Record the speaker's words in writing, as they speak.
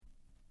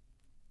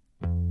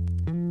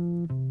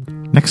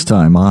Next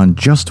time on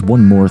Just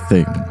One More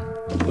Thing.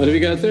 What have you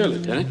got there,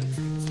 Lieutenant?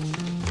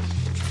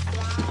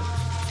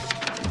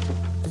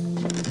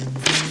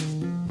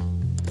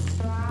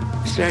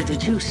 Sir,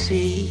 did you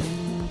see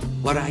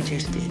what I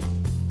just did?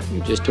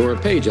 You just tore a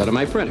page out of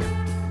my printer.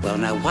 Well,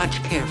 now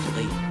watch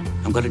carefully.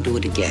 I'm going to do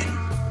it again.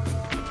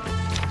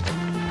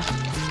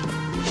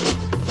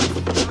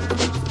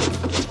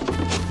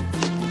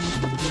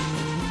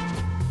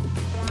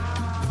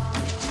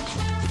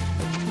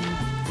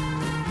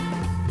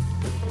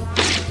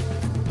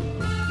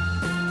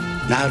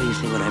 Now do you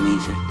see what I mean,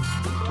 sir?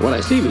 What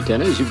I see,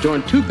 Lieutenant, is you've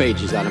torn 2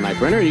 pages out of my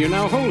printer and you're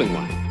now holding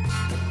one.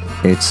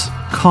 It's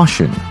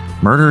Caution,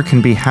 Murder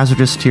Can Be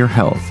Hazardous to Your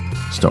Health,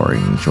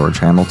 starring George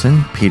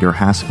Hamilton, Peter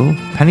Haskell,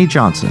 Penny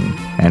Johnson,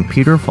 and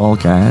Peter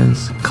Falk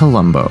as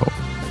Columbo.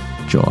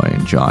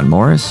 Join John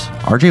Morris,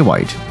 R.J.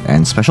 White,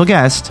 and special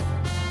guest,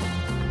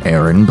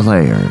 Aaron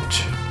Blaird.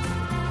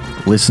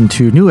 Listen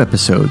to new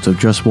episodes of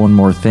Just One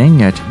More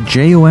Thing at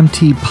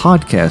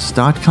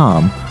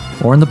jomtpodcast.com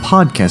or in the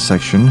podcast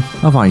section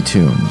of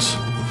iTunes.